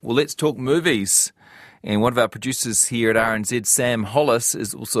Well, let's talk movies. And one of our producers here at RNZ, Sam Hollis,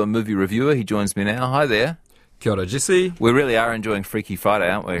 is also a movie reviewer. He joins me now. Hi there. Kia ora, Jesse. We really are enjoying Freaky Friday,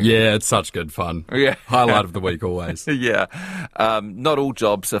 aren't we? Yeah, it's such good fun. Yeah. Highlight of the week always. Yeah. Not all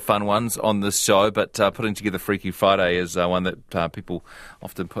jobs are fun ones on this show, but putting together Freaky Friday is one that people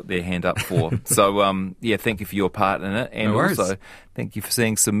often put their hand up for. So, thank you for your part in it. And no worries. Also, thank you for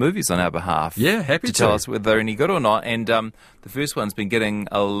seeing some movies on our behalf. Yeah, happy to. Tell us whether they're any good or not. And the first one's been getting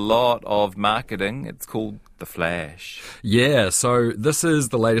a lot of marketing. It's called The Flash. Yeah, so this is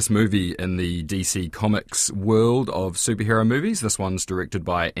the latest movie in the DC Comics world of superhero movies. This one's directed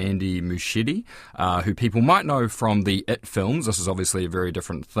by Andy Muschietti, who people might know from the It films. This is obviously a very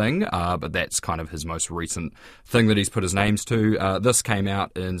different thing, but that's kind of his most recent thing that he's put his names to. This came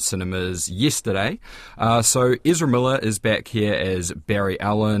out in cinemas yesterday. So Ezra Miller is back here as Barry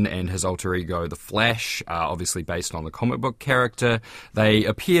Allen and his alter ego, The Flash, obviously based on the comic book character. They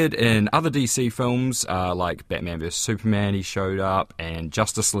appeared in other DC films, like Batman vs Superman, he showed up, and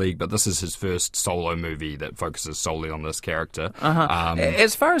Justice League, but this is his first solo movie that focuses solely on this character.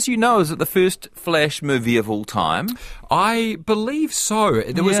 As far as you know, is it the first Flash movie of all time? I believe so.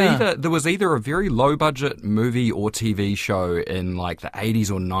 There was either a very low budget movie or TV show in like the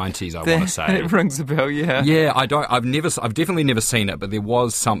 80s or 90s, I want to say. It rings a bell, yeah. Yeah, I've definitely never seen it, but there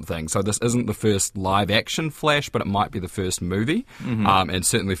was something. So this isn't the first live action Flash, but it might be the first movie, and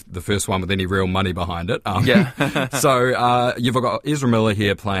certainly the first one with any real money behind it. So you've got Ezra Miller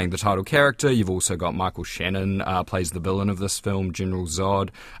here playing the title character. You've also got Michael Shannon plays the villain of this film, General Zod,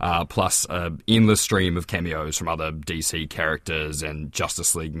 plus an endless stream of cameos from other DC characters and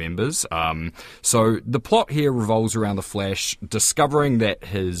Justice League members. So the plot here revolves around the Flash discovering that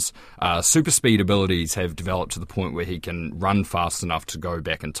his super speed abilities have developed to the point where he can run fast enough to go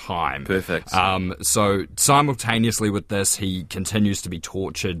back in time. Perfect. So simultaneously with this, he continues to be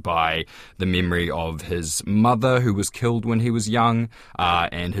tortured by the memory of his mother, who was killed when he was young,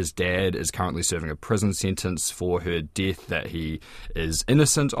 and his dad is currently serving a prison sentence for her death that he is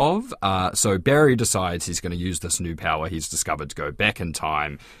innocent of. So Barry decides he's going to use this new power he's discovered to go back in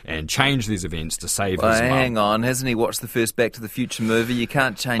time and change these events to save his mum. Hang on, hasn't he watched the first Back to the Future movie? You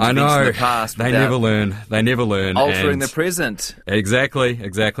can't change events in the past. They never learn. Altering the present. Exactly.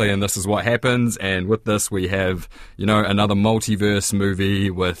 And this is what happens. And with this, we have, another multiverse movie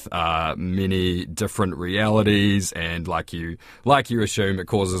with many different realities, and like you assume, it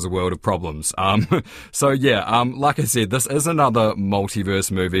causes a world of problems. Like I said, this is another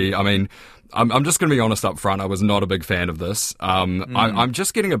multiverse movie. I mean, I'm just going to be honest up front. I was not a big fan of this. I'm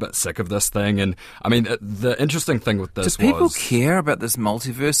just getting a bit sick of this thing. And I mean, the interesting thing with this Do people care about this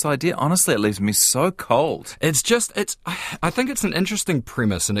multiverse idea? Honestly, it leaves me so cold. I think it's an interesting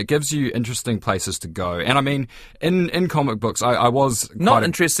premise, and it gives you interesting places to go. And I mean, in comic books, I was not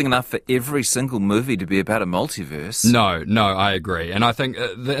interesting enough for every single movie to be about a multiverse. No, I agree. And I think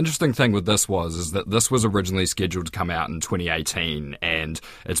the interesting thing with this is that this was originally scheduled to come out in 2018, and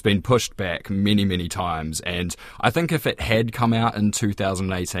it's been pushed back many times. And I think if it had come out in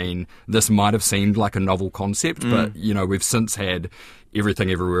 2018, this might have seemed like a novel concept, but we've since had Everything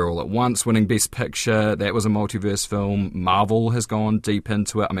Everywhere All at Once winning Best Picture. That was a multiverse film. Marvel has gone deep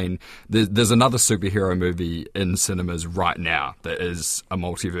into it. I mean, there's another superhero movie in cinemas right now that is a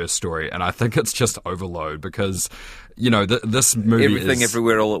multiverse story, and I think it's just overload because, this movie Everything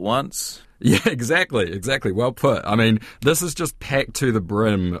Everywhere All at Once. Yeah, exactly. Well put. I mean, this is just packed to the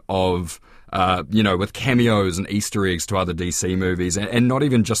brim of with cameos and Easter eggs to other DC movies, and not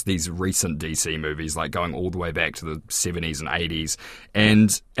even just these recent DC movies, like going all the way back to the 70s and 80s.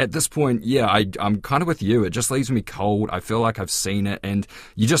 And at this point, I'm kind of with you. It just leaves me cold. I feel like I've seen it, and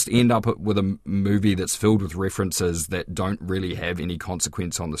you just end up with a movie that's filled with references that don't really have any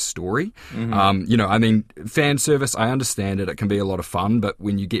consequence on the story. I mean, fan service, I understand it. It can be a lot of fun, but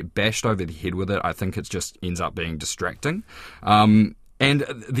when you get bashed over the head with it, I think it just ends up being distracting. And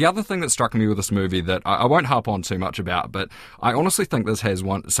the other thing that struck me with this movie that I won't harp on too much about, but I honestly think this has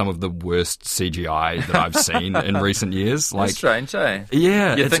some of the worst CGI that I've seen in recent years. That's strange, eh?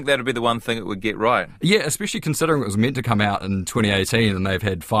 Yeah. You'd think that would be the one thing it would get right. Yeah, especially considering it was meant to come out in 2018 and they've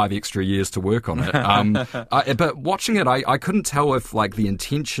had 5 extra years to work on it. But watching it, I couldn't tell if the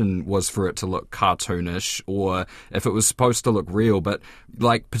intention was for it to look cartoonish or if it was supposed to look real. But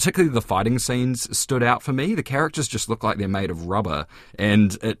particularly the fighting scenes stood out for me. The characters just look like they're made of rubber.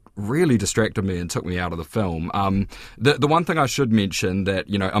 and it really distracted me and took me out of the film. The one thing I should mention that,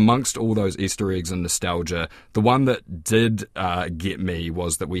 amongst all those Easter eggs and nostalgia, the one that did get me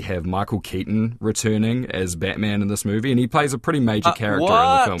was that we have Michael Keaton returning as Batman in this movie, and he plays a pretty major character in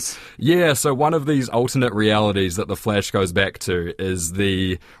the film. Yeah, so one of these alternate realities that the Flash goes back to is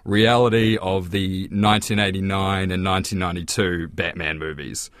the reality of the 1989 and 1992 Batman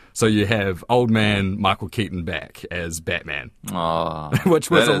movies. So you have old man Michael Keaton back as Batman, which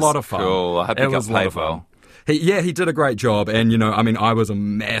was a lot of fun. Cool. I hope he got played well. He did a great job, and I was a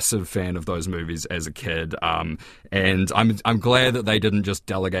massive fan of those movies as a kid, and I'm glad that they didn't just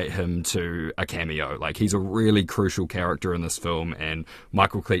delegate him to a cameo. Like, he's a really crucial character in this film, and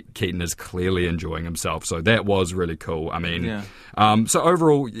Michael Keaton is clearly enjoying himself, so that was really cool. So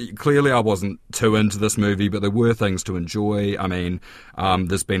overall, clearly I wasn't too into this movie, but there were things to enjoy.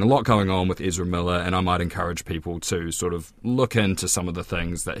 There's been a lot going on with Ezra Miller, and I might encourage people to sort of look into some of the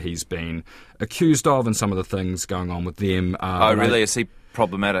things that he's been accused of and some of the things going on with them. Really? Is he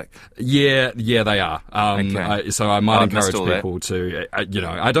problematic? Yeah, they are. Okay. So I might encourage people to, I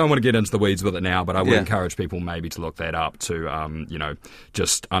don't want to get into the weeds with it now, but I would encourage people maybe to look that up to,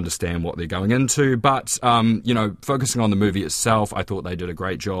 just understand what they're going into. But, focusing on the movie itself, I thought they did a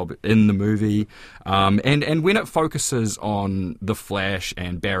great job in the movie. And when it focuses on the Flash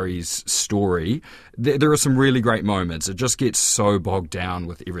and Barry's story, there are some really great moments. It just gets so bogged down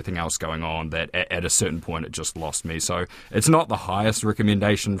with everything else going on that at a certain point it just lost me. So it's not the highest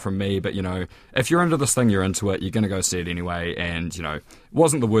recommendation from me, but if you're into this thing, you're into it, you're going to go see it anyway. And it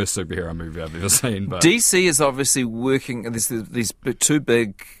wasn't the worst superhero movie I've ever seen. But DC is obviously working. There's these two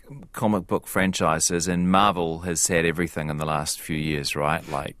big comic book franchises, and Marvel has had everything in the last few years, right?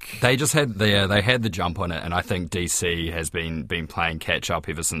 Like, they just had they had the jump on it, and I think DC has been playing catch up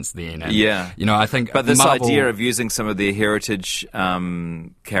ever since then. And, I think, but this Marvel, idea of using some of their heritage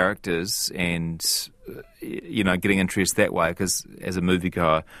characters and getting interest that way, because as a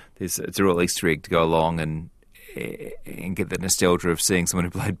moviegoer, it's a real Easter egg to go along and get the nostalgia of seeing someone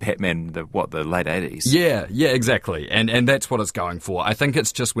who played Batman in the late 80s. Yeah, exactly. And that's what it's going for. I think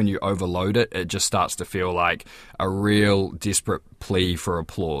it's just when you overload it, it just starts to feel like a real desperate plea for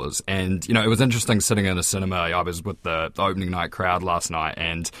applause. And, it was interesting sitting in a cinema. I was with the opening night crowd last night,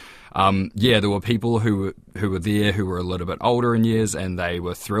 and there were people who were there who were a little bit older in years, and they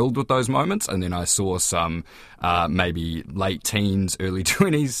were thrilled with those moments. And then I saw some maybe late teens, early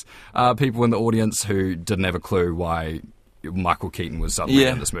 20s people in the audience who didn't have a clue why Michael Keaton was suddenly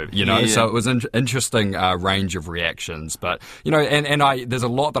in this movie. So it was an interesting range of reactions. But there's a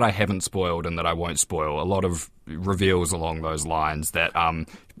lot that I haven't spoiled and that I won't spoil. A lot of reveals along those lines that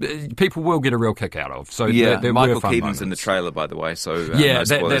people will get a real kick out of. So there Michael were fun Keaton's moments in the trailer, by the way. So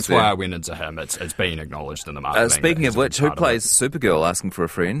that's why I went into him. It's been acknowledged in the marketing. Speaking of which, who plays Supergirl? Asking for a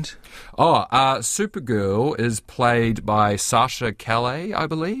friend. Supergirl is played by Sasha Calle, I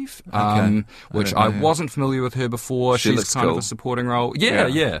believe. Which I wasn't familiar with her before. She's kind of a supporting role.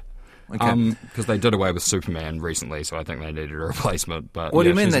 Yeah. Because they did away with Superman recently, so I think they needed a replacement. But what do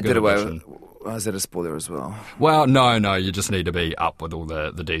you mean they did away with? Is that a spoiler as well? Well, no, you just need to be up with all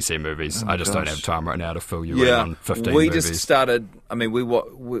the DC movies. I just don't have time right now to fill you in on 15 movies. We just started,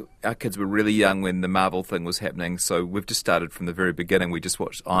 our kids were really young when the Marvel thing was happening, so we've just started from the very beginning. We just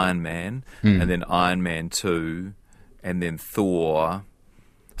watched Iron Man, and then Iron Man 2, and then Thor.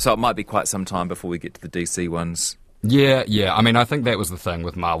 So it might be quite some time before we get to the DC ones. Yeah. I think that was the thing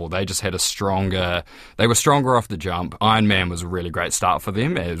with Marvel. They just had they were stronger off the jump. Iron Man was a really great start for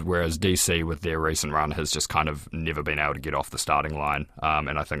them, whereas DC with their recent run has just kind of never been able to get off the starting line.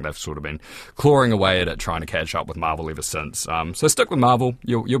 And I think they've sort of been clawing away at it, trying to catch up with Marvel ever since. So stick with Marvel.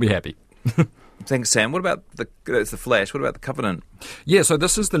 You'll be happy. Thanks, Sam. What about it's the Flash? What about the Covenant? Yeah, so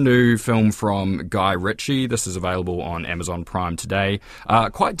this is the new film from Guy Ritchie. This is available on Amazon Prime today.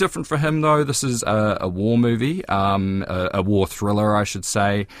 Quite different for him, though. This is a war movie, a war thriller, I should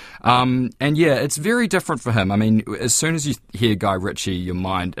say. It's very different for him. As soon as you hear Guy Ritchie, your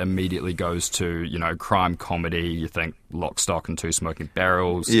mind immediately goes to, crime comedy. You think Lock, Stock and Two Smoking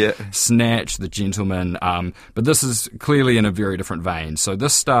Barrels, Snatch, The Gentleman. But this is clearly in a very different vein. So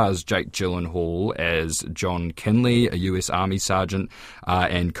this stars Jake Gyllenhaal as John Kinley, a US Army sergeant,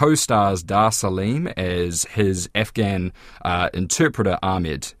 and co-stars Dar Salim as his Afghan interpreter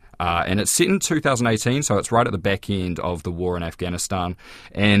Ahmed. and it's set in 2018, so it's right at the back end of the war in Afghanistan.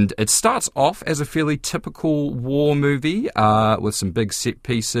 And it starts off as a fairly typical war movie with some big set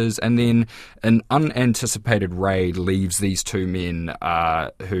pieces, and then an unanticipated raid leaves these two men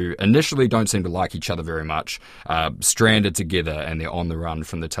who initially don't seem to like each other very much, stranded together, and they're on the run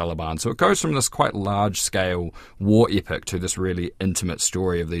from the Taliban. So it goes from this quite large-scale war epic to this really intimate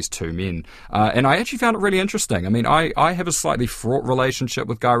story of these two men. And I actually found it really interesting. I mean, I have a slightly fraught relationship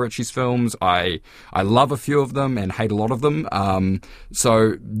with Guy Ritchie's films. I love a few of them and hate a lot of them.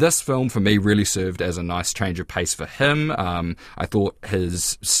 So this film, for me, really served as a nice change of pace for him. I thought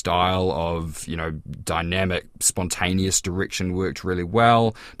his style of, dynamic, spontaneous direction worked really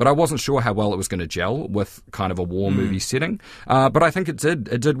well, but I wasn't sure how well it was going to gel with kind of a war movie setting. But I think it did.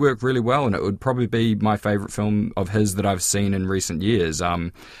 It did work really well, and it would probably be my favourite film of his that I've seen in recent years.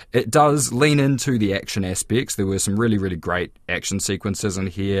 It does lean into the action aspects. There were some really, really great action sequences in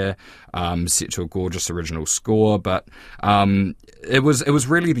here, set to a gorgeous original score, but it was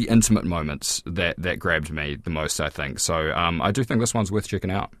really the intimate moments that grabbed me the most, I think. So I do think this one's worth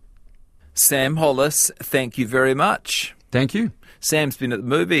checking out. Sam Hollis, thank you very much. Thank you. Sam's been at the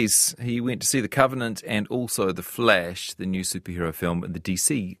movies. He went to see The Covenant and also The Flash, the new superhero film in the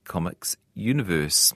DC Comics universe.